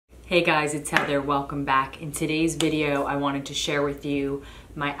Hey guys, it's Heather. Welcome back. In today's video, I wanted to share with you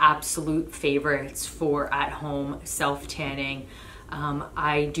my absolute favorites for at-home self-tanning.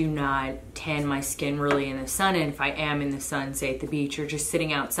 I do not tan my skin really in the sun, and if I am in the sun, say at the beach or just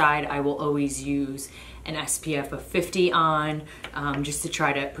sitting outside, I will always use an SPF of 50 on just to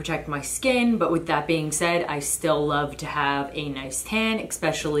try to protect my skin. But with that being said, I still love to have a nice tan,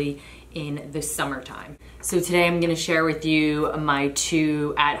 especially in the summertime. So today I'm going to share with you my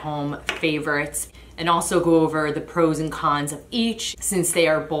two at-home favorites and also go over the pros and cons of each, since they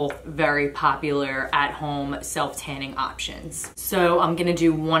are both very popular at-home self-tanning options. So I'm gonna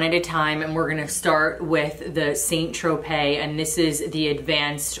do one at a time, and we're gonna start with the St.Tropez, and this is the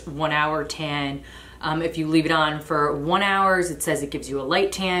advanced 1 hour tan. If you leave it on for 1 hour, it says it gives you a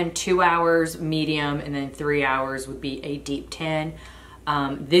light tan, 2 hours, medium, and then 3 hours would be a deep tan.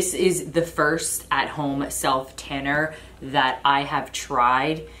 This is the first at-home self-tanner that I have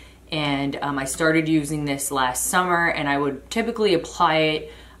tried. And I started using this last summer, and I would typically apply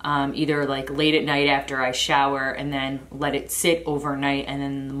it either like late at night after I shower and then let it sit overnight, and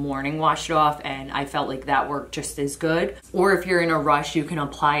then in the morning wash it off, and I felt like that worked just as good. Or if you're in a rush, you can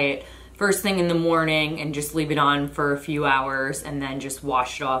apply it first thing in the morning and just leave it on for a few hours and then just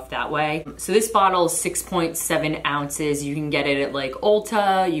wash it off that way. So this bottle is 6.7 ounces. You can get it at like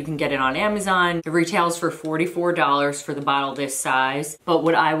Ulta, you can get it on Amazon. It retails for $44 for the bottle this size. But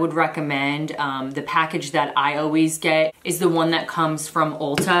what I would recommend, the package that I always get is the one that comes from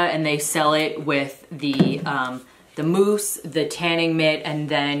Ulta, and they sell it with the mousse, the tanning mitt, and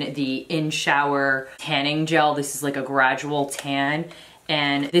then the in-shower tanning gel. This is like a Gradual tan.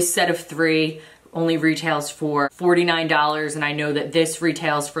 And this set of three only retails for $49, and I know that this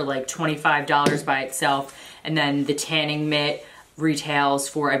retails for like $25 by itself, and then the tanning mitt retails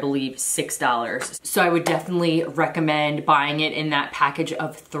for, I believe, $6. So I would definitely recommend buying it in that package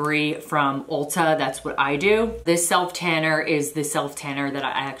of 3 from Ulta. That's what I do. This self-tanner is the self-tanner that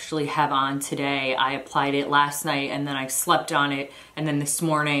I actually have on today. I applied it last night, and then I slept on it, and then this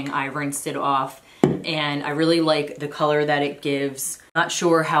morning I rinsed it off. And I really like the color that it gives. Not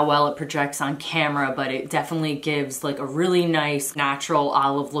sure how well it projects on camera, but it definitely gives like a really nice natural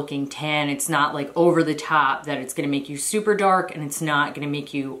olive looking tan. It's not like over the top that it's gonna make you super dark, and it's not gonna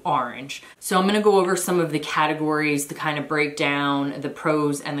make you orange. So I'm gonna go over some of the categories to kind of break down the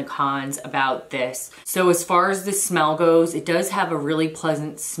pros and the cons about this. So as far as the smell goes, it does have a really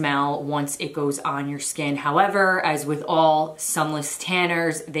pleasant smell once it goes on your skin. However, as with all sunless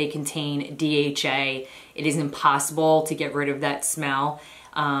tanners, they contain DHA. It is impossible to get rid of that smell.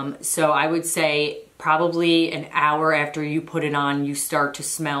 So I would say probably an hour after you put it on, you start to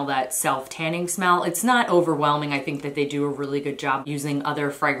smell that self-tanning smell. It's not overwhelming. I think that they do a really good job using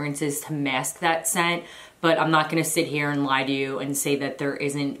other fragrances to mask that scent, but I'm not gonna sit here and lie to you and say that there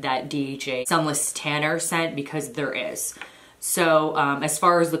isn't that DHA sunless tanner scent, because there is. So as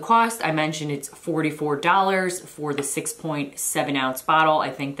far as the cost, I mentioned it's $44 for the 6.7 ounce bottle. I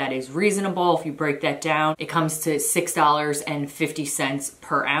think that is reasonable. If you break that down, it comes to $6.50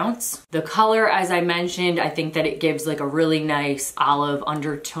 per ounce. The color, as I mentioned, I think that it gives like a really nice olive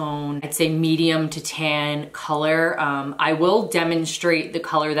undertone. I'd say medium to tan color. I will demonstrate the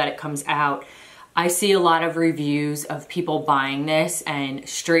color that it comes out. I see a lot of reviews of people buying this, and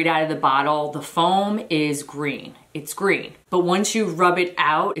straight out of the bottle, the foam is green. It's green. But once you rub it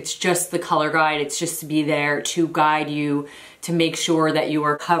out, it's just the color guide. It's just to be there to guide you to make sure that you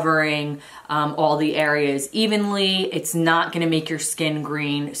are covering all the areas evenly. It's not gonna make your skin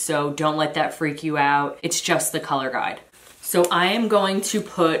green, so don't let that freak you out. It's just the color guide. So I am going to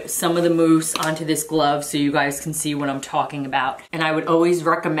put some of the mousse onto this glove so you guys can see what I'm talking about. And I would always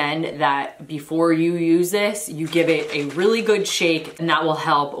recommend that before you use this, you give it a really good shake, and that will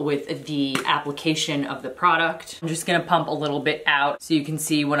help with the application of the product. I'm just gonna pump a little bit out so you can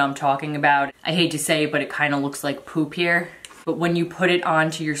see what I'm talking about. I hate to say it, but it kind of looks like poop here. But when you put it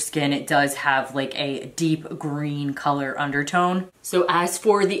onto your skin, it does have like a deep green color undertone. So as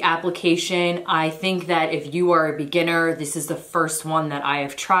for the application, I think that if you are a beginner, this is the first one that I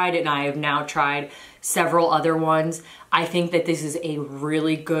have tried, and I have now tried several other ones. I think that this is a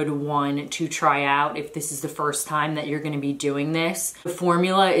really good one to try out if this is the first time that you're gonna be doing this. The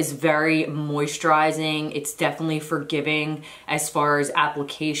formula is very moisturizing. It's definitely forgiving as far as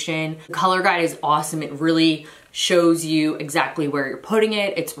application. The color guide is awesome. It really shows you exactly where you're putting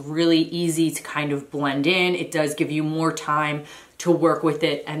it. It's really easy to kind of blend in. It does give you more time to work with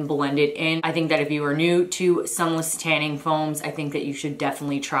it and blend it in. I think that if you are new to sunless tanning foams, I think that you should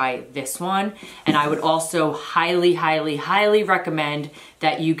definitely try this one. And I would also highly, highly, highly recommend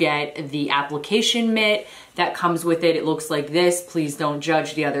that you get the application mitt that comes with it. It looks like this. Please don't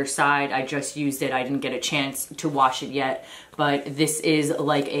judge the other side. I just used it. I didn't get a chance to wash it yet, but this is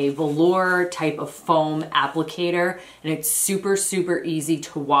like a velour type of foam applicator, and it's super, super easy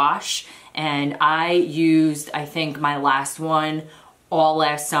to wash. And I used, I think, my last one all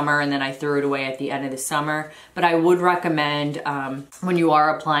last summer, and then I threw it away at the end of the summer. But I would recommend when you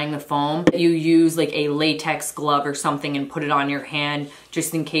are applying the foam, you use like a latex glove or something and put it on your hand,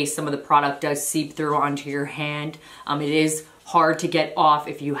 just in case some of the product does seep through onto your hand. It is hard to get off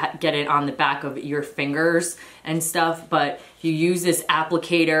if you get it on the back of your fingers and stuff, but you use this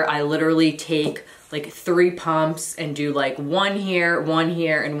applicator. I literally take like 3 pumps and do like one here,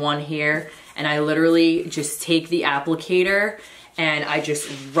 and one here. And I literally just take the applicator and I just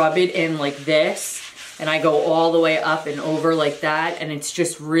rub it in like this, and I go all the way up and over like that, and it's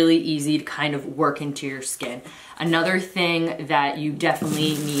just really easy to kind of work into your skin. Another thing that you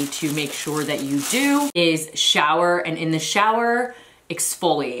definitely need to make sure that you do is shower, and in the shower,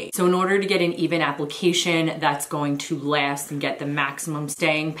 exfoliate. So in order to get an even application that's going to last and get the maximum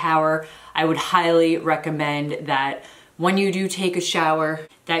staying power, I would highly recommend that when you do take a shower,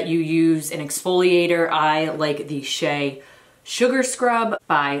 that you use an exfoliator. I like the Shea Sugar Scrub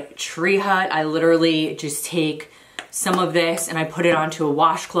by Tree Hut. I literally just take some of this and I put it onto a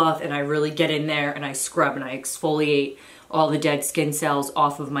washcloth, and I really get in there and I scrub and I exfoliate all the dead skin cells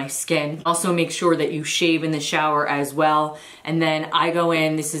off of my skin. Also make sure that you shave in the shower as well. And then I go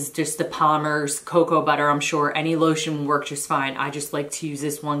in, this is just the Palmer's cocoa butter. I'm sure any lotion will work just fine. I just like to use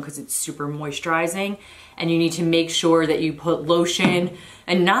this one because it's super moisturizing. And you need to make sure that you put lotion,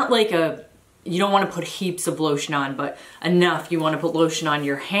 and not like you don't want to put heaps of lotion on, but enough. You want to put lotion on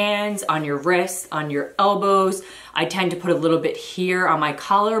your hands, on your wrists, on your elbows. I tend to put a little bit here on my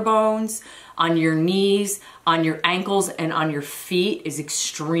collarbones, on your knees, on your ankles, and on your feet is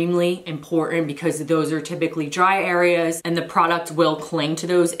extremely important because those are typically dry areas, and the product will cling to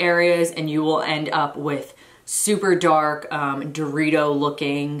those areas, and you will end up with super dark Dorito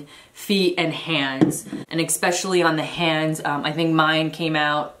looking feet and hands. And especially on the hands, I think mine came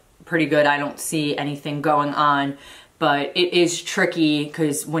out pretty good. I don't see anything going on, but it is tricky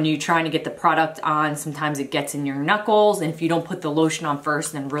because when you're trying to get the product on, sometimes it gets in your knuckles, and if you don't put the lotion on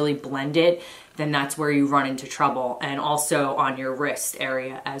first and really blend it, then that's where you run into trouble, and also on your wrist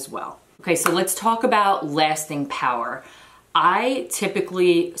area as well. Okay, so let's talk about lasting power.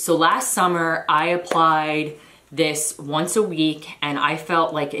 So last summer I applied this once a week, and I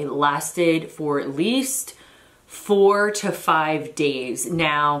felt like it lasted for at least 4 to 5 days.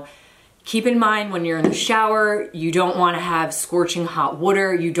 Now, keep in mind when you're in the shower, you don't want to have scorching hot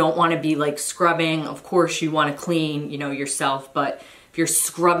water. You don't want to be like scrubbing. Of course, you want to clean, yourself, but if you're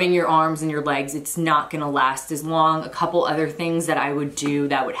scrubbing your arms and your legs, it's not gonna last as long. A couple other things that I would do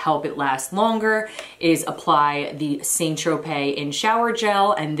that would help it last longer is apply the St.Tropez in shower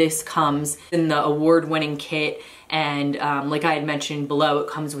gel, and this comes in the award-winning kit. And like I had mentioned below, it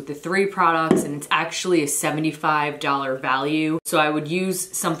comes with the 3 products, and it's actually a $75 value. So I would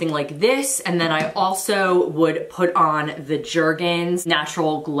use something like this, and then I also would put on the Jergen's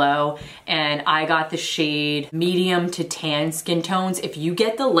Natural Glow, and I got the shade medium to tan skin tones. If you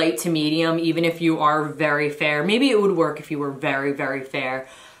get the light to medium, even if you are very fair, maybe it would work if you were very, very fair,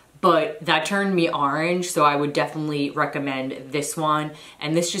 but that turned me orange, so I would definitely recommend this one.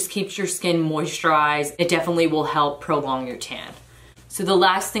 And this just keeps your skin moisturized. It definitely will help prolong your tan. So the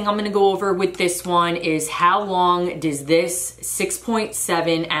last thing I'm gonna go over with this one is how long does this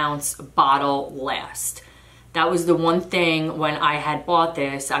 6.7 ounce bottle last? That was the one thing when I had bought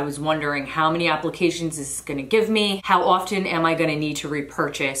this. I was wondering how many applications is this gonna give me? How often am I gonna need to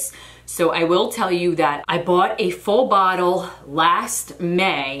repurchase? So I will tell you that I bought a full bottle last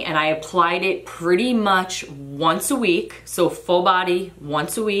May, and I applied it pretty much once a week. So full body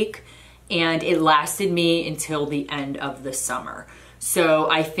once a week, and it lasted me until the end of the summer. So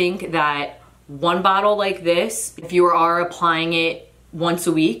I think that one bottle like this, if you are applying it once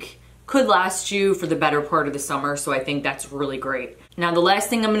a week, could last you for the better part of the summer. So I think that's really great. Now the last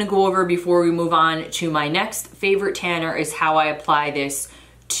thing I'm gonna go over before we move on to my next favorite tanner is how I apply this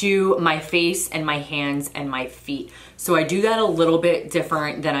to my face and my hands and my feet. So I do that a little bit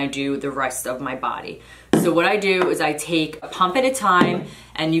different than I do the rest of my body. So what I do is I take a pump at a time,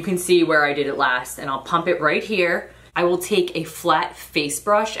 and you can see where I did it last, and I'll pump it right here. I will take a flat face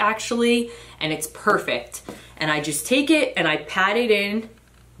brush actually, and it's perfect. And I just take it and I pat it in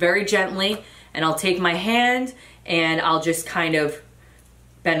very gently, and I'll take my hand and I'll just kind of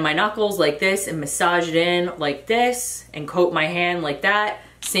bend my knuckles like this and massage it in like this and coat my hand like that.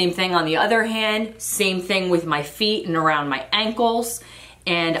 Same thing on the other hand, same thing with my feet and around my ankles.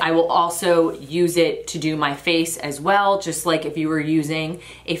 And I will also use it to do my face as well, just like if you were using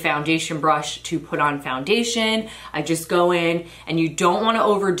a foundation brush to put on foundation. I just go in, and you don't want to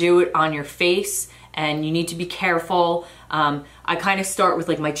overdo it on your face, and you need to be careful. I kind of start with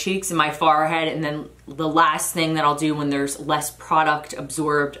like my cheeks and my forehead, and then the last thing that I'll do when there's less product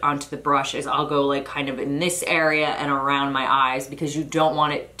absorbed onto the brush is I'll go like kind of in this area and around my eyes, because you don't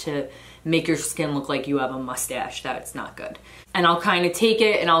want it to make your skin look like you have a mustache. That's not good. And I'll kind of take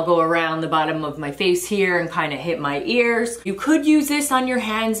it and I'll go around the bottom of my face here and kind of hit my ears. You could use this on your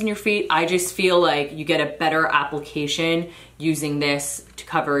hands and your feet. I just feel like you get a better application using this to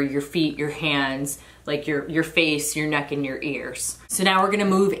cover your feet, your hands, like your face, your neck, and your ears. So now we're gonna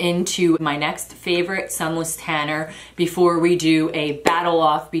move into my next favorite sunless tanner before we do a battle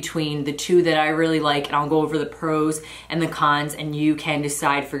off between the two that I really like, and I'll go over the pros and the cons, and you can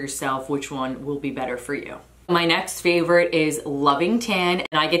decide for yourself which one will be better for you. My next favorite is Loving Tan,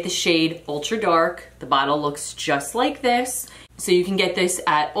 and I get the shade Ultra Dark. The bottle looks just like this. So you can get this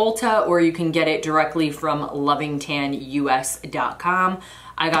at Ulta, or you can get it directly from lovingtanus.com.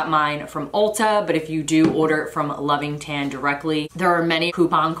 I got mine from Ulta, but if you do order it from Loving Tan directly, there are many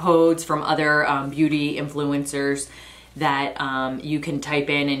coupon codes from other beauty influencers that you can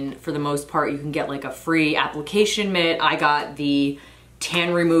type in, and for the most part you can get like a free application mitt. I got the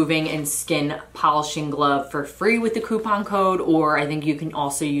tan removing and skin polishing glove for free with the coupon code, or I think you can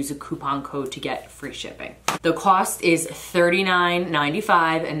also use a coupon code to get free shipping. The cost is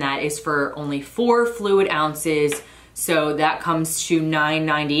 $39.95, and that is for only 4 fluid ounces. So that comes to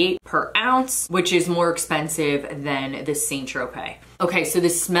 $9.98 per ounce, which is more expensive than the St.Tropez. Okay, so the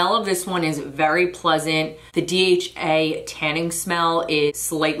smell of this one is very pleasant. The DHA tanning smell is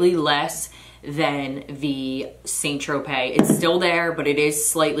slightly less than the St.Tropez. It's still there, but it is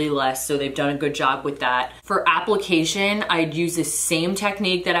slightly less, so they've done a good job with that. For application, I'd use the same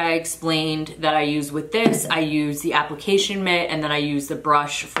technique that I explained that I use with this. I use the application mitt, and then I use the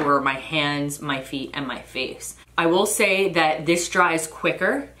brush for my hands, my feet, and my face. I will say that this dries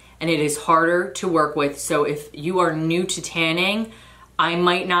quicker and it is harder to work with, so if you are new to tanning, I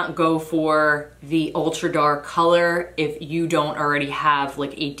might not go for the ultra dark color if you don't already have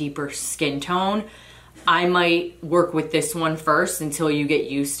like a deeper skin tone. I might work with this one first until you get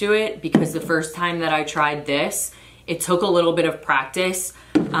used to it, because the first time that I tried this, it took a little bit of practice.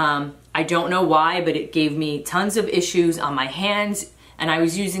 I don't know why, but it gave me tons of issues on my hands, and I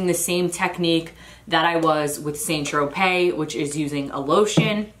was using the same technique that I was with St.Tropez, which is using a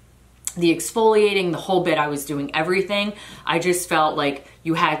lotion. The exfoliating, the whole bit, I was doing everything. I just felt like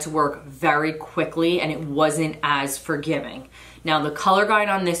you had to work very quickly and it wasn't as forgiving. Now the color guide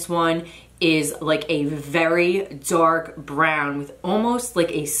on this one is like a very dark brown with almost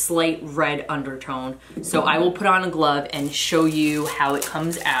like a slight red undertone. So I will put on a glove and show you how it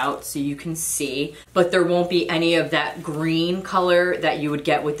comes out so you can see, but there won't be any of that green color that you would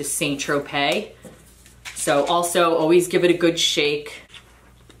get with the St.Tropez. So also always give it a good shake.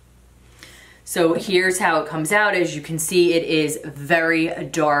 So here's how it comes out. As you can see, it is very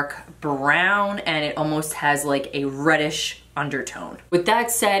dark brown and it almost has like a reddish undertone. With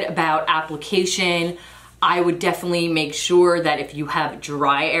that said about application, I would definitely make sure that if you have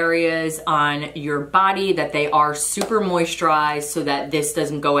dry areas on your body, that they are super moisturized so that this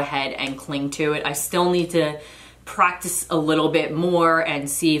doesn't go ahead and cling to it. I still need to practice a little bit more and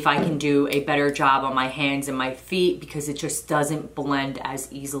see if I can do a better job on my hands and my feet, because it just doesn't blend as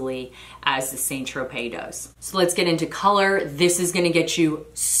easily as the St.Tropez does. So let's get into color. This is gonna get you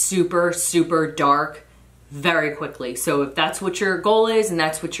super, super dark very quickly. So if that's what your goal is and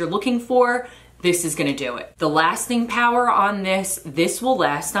that's what you're looking for, this is gonna do it. The lasting power on this will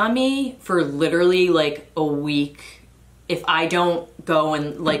last on me for literally like a week. If I don't go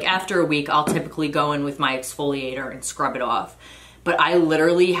and like after a week, I'll typically go in with my exfoliator and scrub it off. But I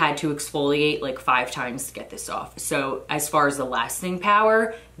literally had to exfoliate like 5 times to get this off. So as far as the lasting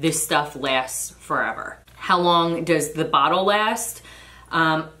power, this stuff lasts forever. How long does the bottle last?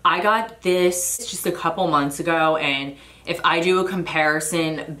 I got this just a couple months ago, and if I do a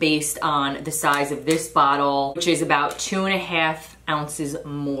comparison based on the size of this bottle, which is about 2.5 ounces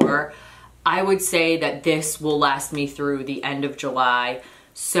more, I would say that this will last me through the end of July.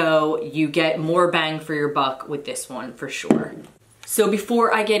 So you get more bang for your buck with this one for sure. So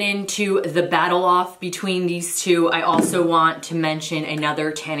before I get into the battle off between these two, I also want to mention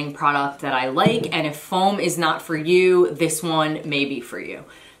another tanning product that I like, and if foam is not for you, this one may be for you.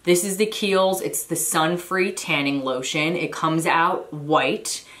 This is the Kiehl's. It's the sun-free tanning lotion. It comes out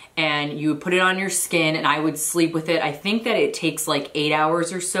white and you would put it on your skin and I would sleep with it. I think that it takes like 8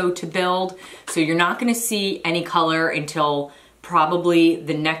 hours or so to build. So you're not gonna see any color until probably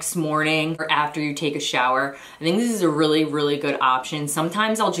the next morning or after you take a shower. I think this is a really, really good option.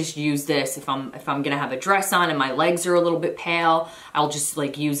 Sometimes I'll just use this if I'm gonna have a dress on and my legs are a little bit pale. I'll just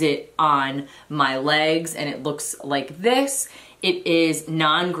like use it on my legs and it looks like this. It is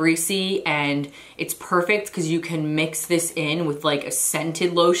non-greasy and it's perfect because you can mix this in with like a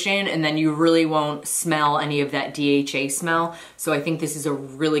scented lotion and then you really won't smell any of that DHA smell. So I think this is a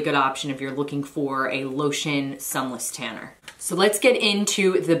really good option if you're looking for a lotion sunless tanner. So let's get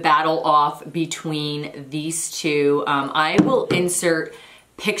into the battle off between these two. I will insert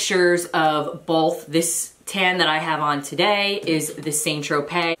pictures of both. This tan that I have on today is the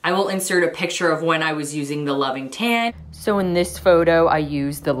St.Tropez. I will insert a picture of when I was using the Loving Tan. So in this photo, I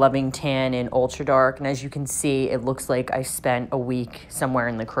used the Loving Tan in Ultra Dark, and as you can see, it looks like I spent a week somewhere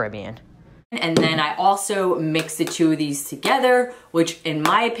in the Caribbean. And then I also mixed the two of these together, which in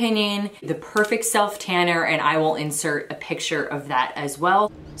my opinion, the perfect self-tanner, and I will insert a picture of that as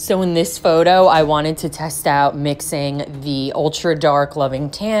well. So in this photo, I wanted to test out mixing the Ultra Dark Loving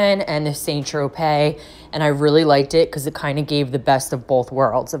Tan and the St.Tropez, and I really liked it because it kind of gave the best of both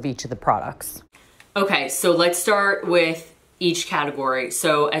worlds of each of the products. Okay, so let's start with each category.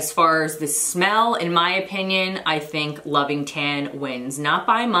 So as far as the smell, in my opinion, I think Loving Tan wins. Not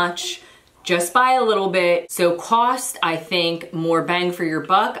by much, just by a little bit. So cost, I think more bang for your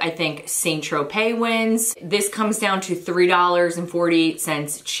buck. I think St.Tropez wins. This comes down to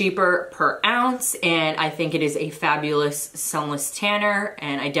 $3.48 cheaper per ounce, and I think it is a fabulous sunless tanner,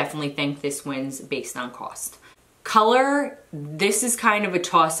 and I definitely think this wins based on cost. Color, this is kind of a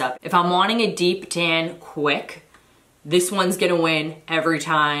toss-up. If I'm wanting a deep tan quick, this one's gonna win every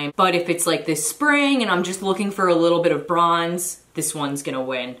time. But if it's like this spring and I'm just looking for a little bit of bronze, this one's gonna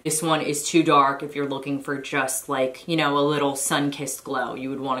win. This one is too dark if you're looking for just like, you know, a little sun-kissed glow.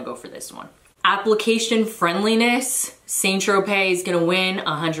 You would wanna go for this one. Application friendliness, St.Tropez is gonna win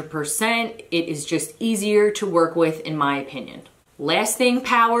 100%. It is just easier to work with in my opinion. Lasting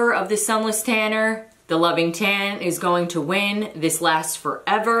power of the sunless tanner, the Loving Tan is going to win. This lasts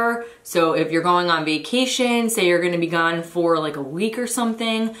forever. So if you're going on vacation, say you're gonna be gone for like a week or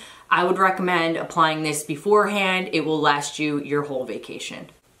something, I would recommend applying this beforehand. It will last you your whole vacation.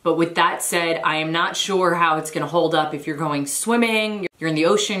 But with that said, I am not sure how it's gonna hold up if you're going swimming, you're in the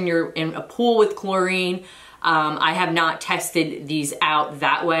ocean, you're in a pool with chlorine. I have not tested these out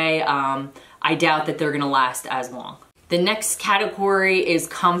that way. I doubt that they're gonna last as long. The next category is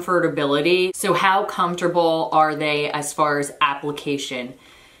comfortability. So how comfortable are they as far as application?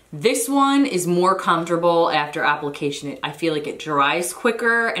 This one is more comfortable after application. I feel like it dries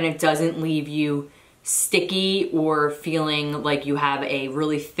quicker and it doesn't leave you sticky or feeling like you have a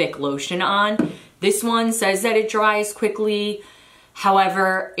really thick lotion on. This one says that it dries quickly.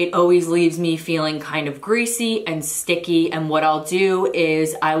 However, it always leaves me feeling kind of greasy and sticky. And what I'll do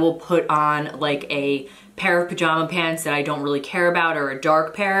is I will put on like a pair of pajama pants that I don't really care about, or a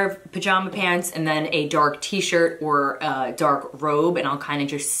dark pair of pajama pants, and then a dark t-shirt or a dark robe, and I'll kind of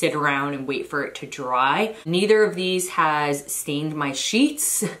just sit around and wait for it to dry. Neither of these has stained my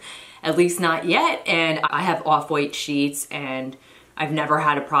sheets, at least not yet, and I have off-white sheets and I've never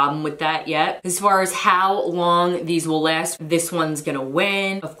had a problem with that yet. As far as how long these will last, this one's gonna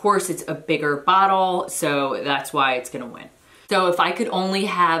win. Of course, it's a bigger bottle, so that's why it's gonna win. So if I could only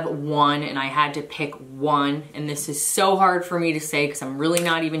have one and I had to pick one, and this is so hard for me to say because I'm really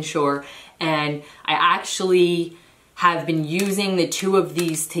not even sure, and I actually have been using the two of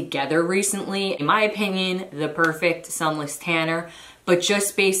these together recently. In my opinion, the perfect sunless tanner, but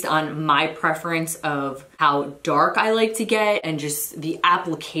just based on my preference of how dark I like to get and just the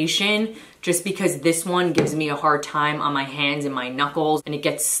application, just because this one gives me a hard time on my hands and my knuckles and it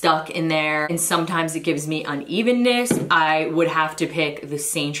gets stuck in there and sometimes it gives me unevenness, I would have to pick the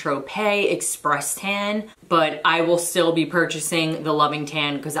St.Tropez Express Tan, but I will still be purchasing the Loving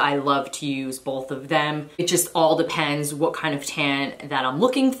Tan because I love to use both of them. It just all depends what kind of tan that I'm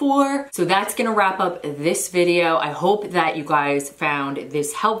looking for. So that's gonna wrap up this video. I hope that you guys found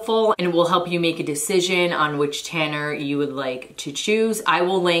this helpful and it will help you make a decision on which tanner you would like to choose. I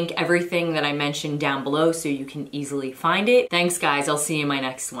will link everything that I mentioned down below so you can easily find it. Thanks guys, I'll see you in my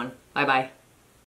next one. Bye bye.